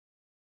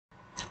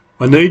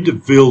I need to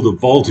build a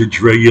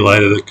voltage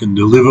regulator that can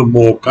deliver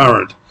more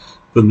current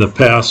than the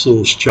power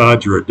source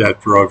charger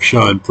adapter I've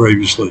shown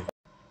previously.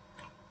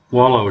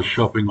 While I was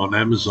shopping on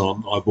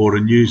Amazon, I bought a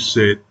new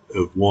set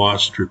of wire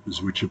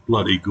strippers which are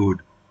bloody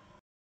good.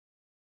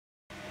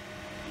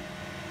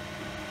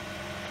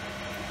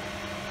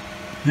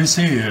 This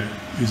here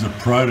is a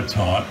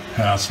prototype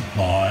power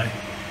supply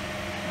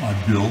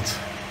I built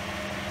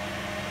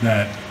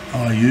that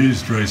I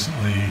used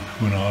recently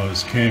when I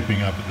was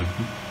camping up at the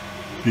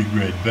Big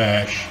Red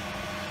Bash,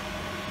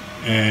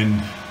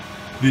 and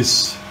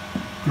this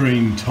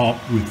green top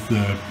with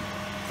the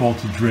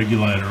voltage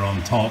regulator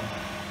on top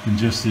and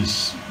just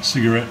this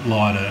cigarette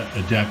lighter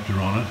adapter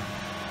on it,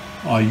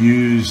 I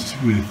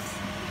used with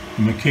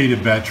the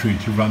Makita Battery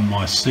to run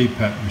my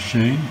Cpap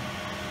machine.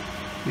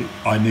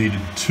 I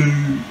needed 2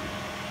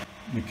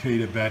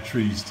 Makita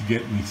batteries to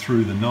get me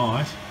through the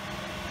night,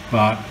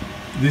 but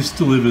this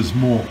delivers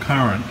more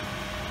current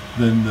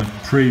than the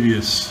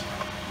previous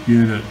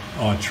unit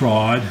I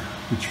tried,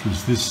 which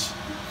was this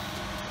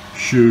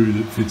shoe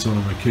that fits on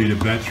a Makita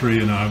battery,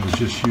 and I was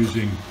just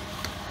using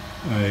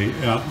a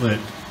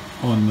outlet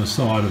on the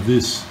side of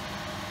this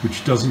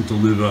which doesn't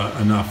deliver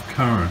enough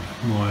current.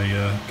 My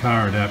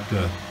car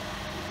adapter,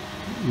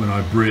 when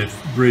I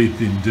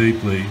breathed in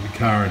deeply, the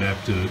car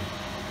adapter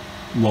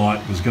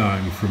light was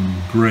going from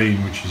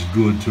green, which is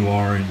good, to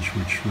orange,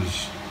 which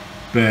was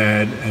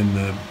bad, and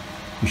the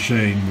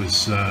machine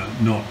was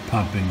not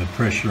pumping the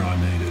pressure I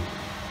needed.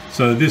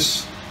 So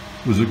this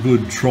was a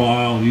good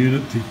trial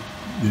unit.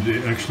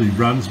 It actually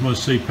runs my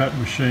Cpap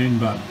machine,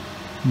 but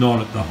not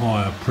at the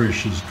higher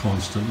pressures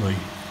constantly.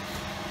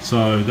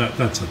 So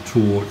that's a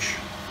torch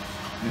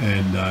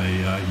and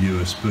a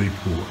USB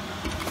port.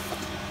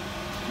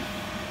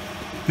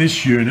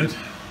 This unit,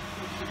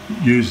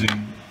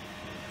 using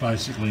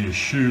basically a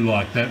shoe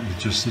like that with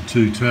just the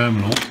 2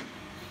 terminals,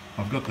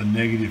 I've got the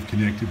negative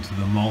connected to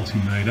the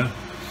multimeter.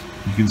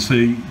 You can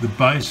see the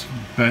base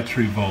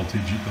battery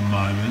voltage at the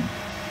moment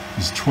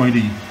is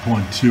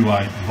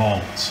 20.28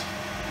 volts.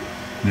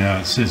 Now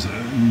it says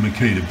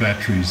Makita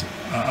batteries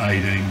are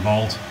 18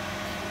 volt.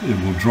 It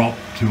will drop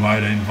to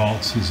 18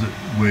 volts as it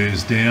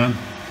wears down,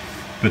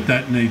 but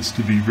that needs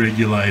to be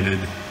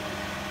regulated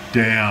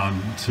down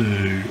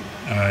to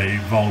a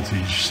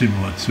voltage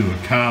similar to a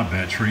car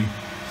battery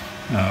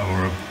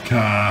or a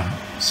car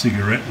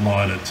cigarette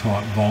lighter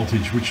type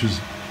voltage, which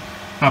is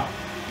up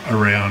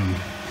around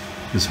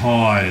as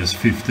high as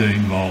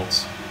 15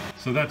 volts.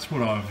 So that's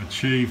what I've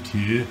achieved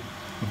here.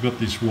 I've got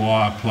this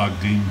wire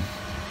plugged in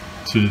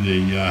to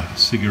the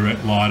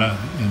cigarette lighter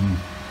and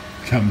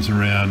comes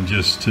around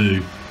just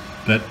to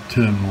that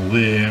terminal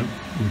there,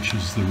 which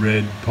is the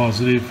red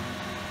positive,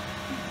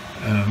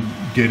 and I'm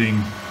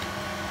getting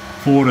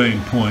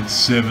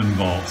 14.7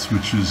 volts,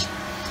 which is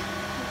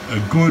a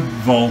good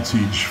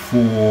voltage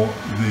for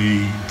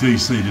the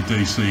DC to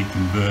DC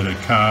converter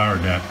car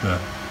adapter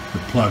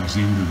that plugs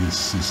into this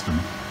system,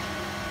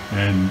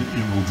 and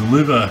it will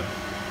deliver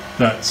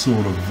that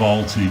sort of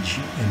voltage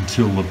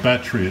until the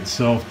battery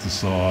itself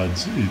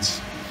decides it's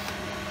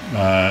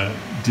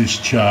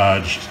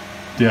discharged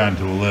down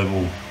to a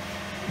level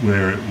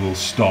where it will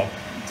stop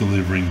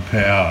delivering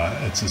power.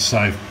 It's a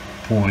safe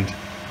point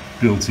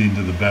built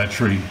into the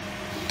battery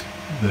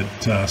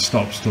that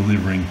stops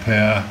delivering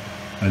power,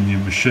 and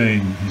your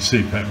machine, your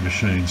Cpap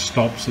machine,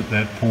 stops at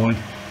that point.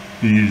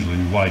 You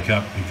usually wake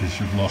up because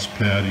you've lost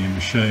power to your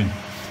machine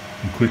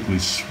and quickly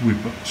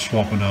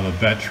swap another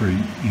battery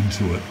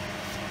into it.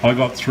 I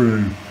got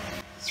through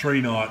 3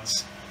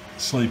 nights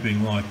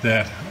sleeping like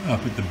that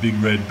up at the Big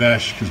Red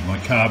Bash because my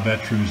car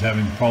battery was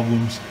having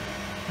problems,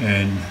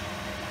 and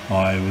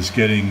I was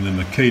getting the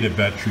Makita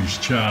batteries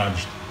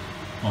charged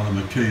on a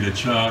Makita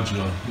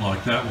charger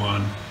like that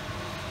one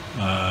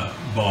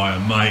by a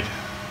mate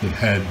that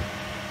had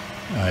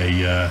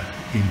a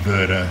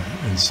inverter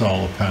and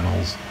solar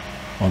panels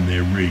on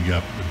their rig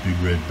up at the Big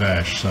Red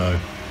Bash. So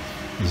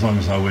as long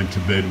as I went to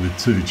bed with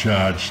 2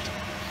 charged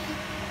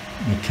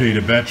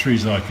Makita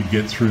batteries, I could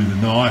get through the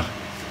night.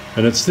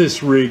 And it's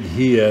this rig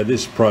here,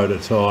 this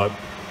prototype,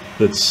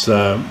 that's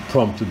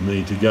prompted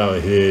me to go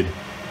ahead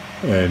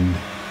and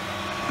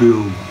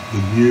build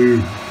the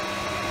new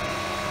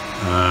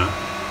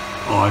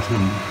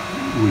item,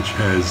 which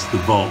has the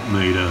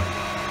voltmeter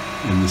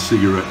and the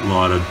cigarette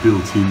lighter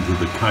built into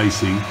the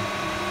casing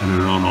and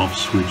an on-off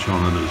switch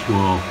on it as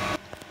well.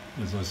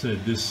 As I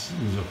said, this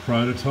was a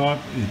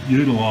prototype. It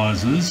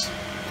utilises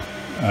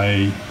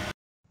an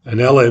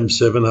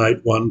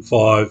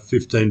LM7815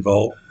 15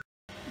 volt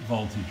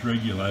voltage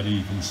regulator.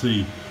 You can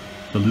see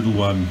the little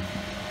one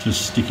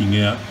just sticking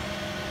out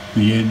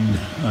the end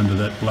under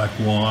that black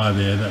wire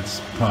there.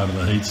 That's part of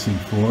the heatsink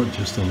for it.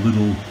 Just a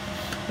little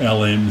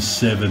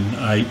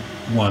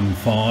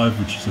LM7815,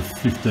 which is a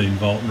 15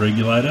 volt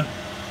regulator.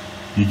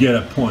 You get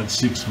a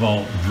 0.6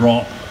 volt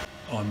drop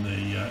on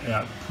the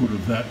output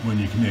of that when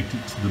you connect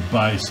it to the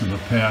base of a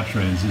power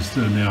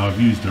transistor. Now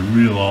I've used a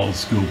real old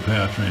school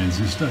power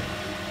transistor,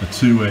 a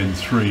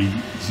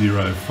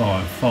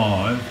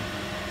 2N3055.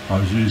 I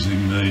was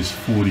using these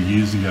 40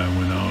 years ago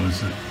when I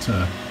was at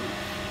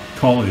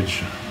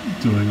college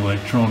doing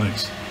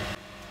electronics.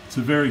 It's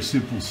a very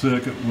simple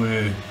circuit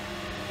where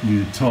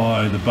you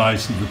tie the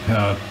base of the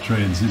power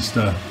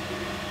transistor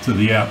to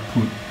the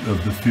output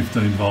of the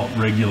 15 volt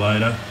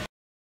regulator,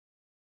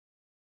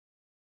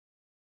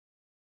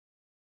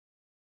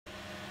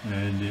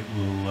 and it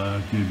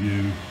will give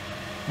you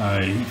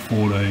a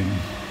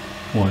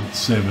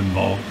 14.7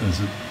 volt,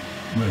 as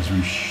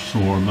we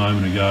saw a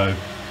moment ago,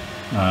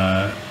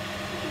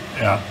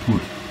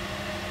 output,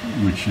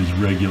 which is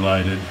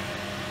regulated.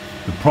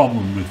 The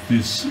problem with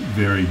this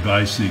very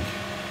basic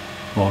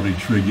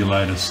voltage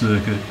regulator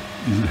circuit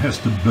is it has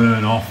to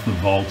burn off the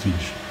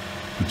voltage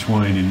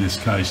between, in this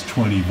case,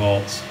 20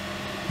 volts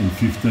and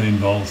 15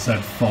 volts.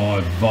 That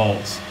 5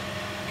 volts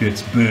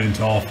gets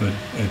burnt off at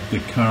the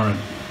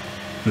current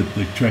that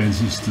the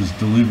transistor's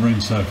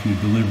delivering. So if you're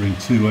delivering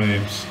 2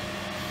 amps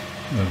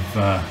of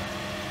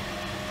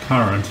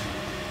current,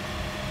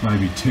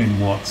 maybe 10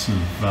 watts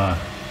of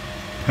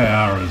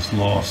power is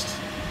lost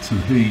to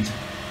heat.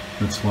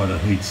 That's why the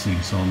heat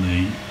sink's on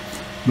the...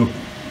 Look,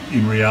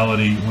 in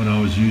reality, when I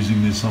was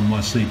using this on my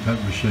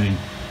Cpap machine,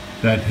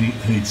 that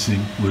heat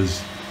sink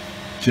was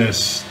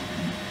just,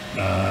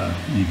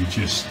 you could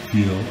just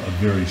feel a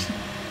very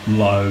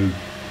low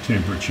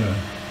temperature,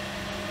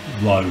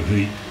 low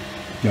heat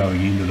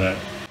going into that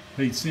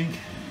heat sink,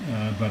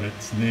 but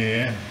it's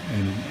there,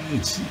 and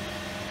it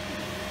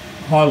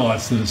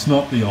highlights that it's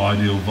not the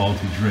ideal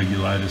voltage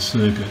regulator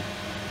circuit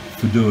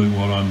for doing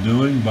what I'm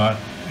doing, but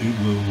it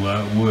will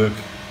work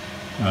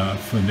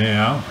for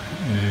now,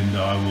 and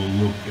I will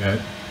look at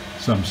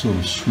some sort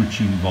of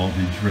switching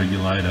voltage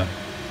regulator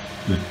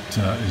that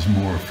is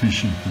more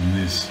efficient than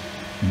this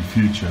in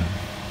future.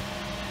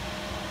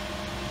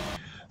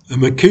 A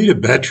Makita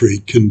battery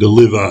can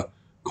deliver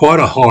quite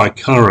a high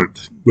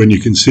current when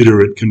you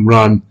consider it can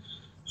run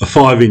a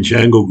 5-inch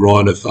angle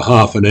grinder for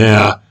half an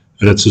hour,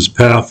 and it's as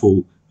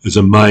powerful as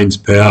a mains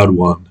powered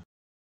one.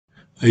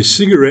 A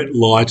cigarette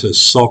lighter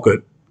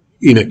socket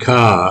in a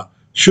car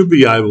should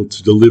be able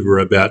to deliver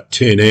about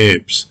 10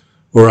 amps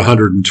or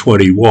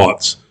 120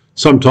 watts,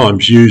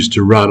 sometimes used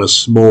to run a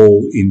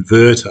small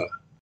inverter.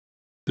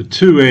 The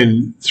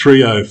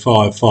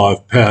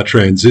 2N3055 power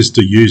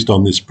transistor used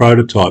on this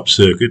prototype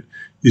circuit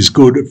is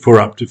good for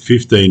up to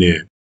 15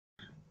 amps.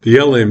 The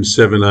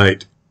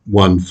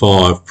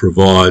LM7815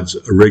 provides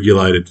a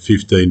regulated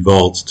 15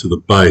 volts to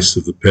the base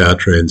of the power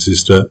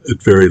transistor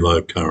at very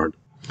low current.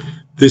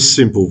 This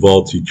simple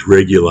voltage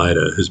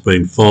regulator has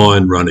been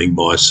fine running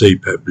my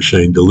Cpap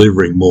machine,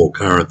 delivering more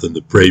current than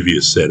the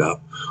previous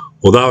setup.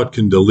 Although it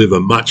can deliver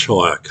much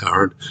higher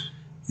current,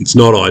 it's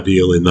not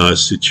ideal in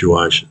those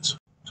situations.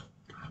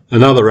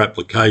 Another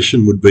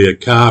application would be a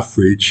car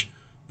fridge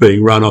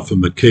being run off a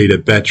Makita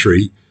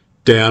battery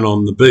down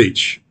on the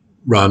beach,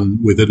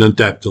 run with an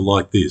adapter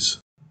like this.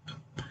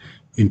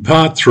 In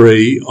part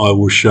 3, I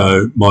will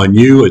show my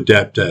new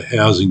adapter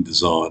housing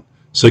design,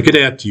 so get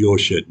out to your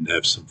shed and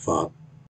have some fun.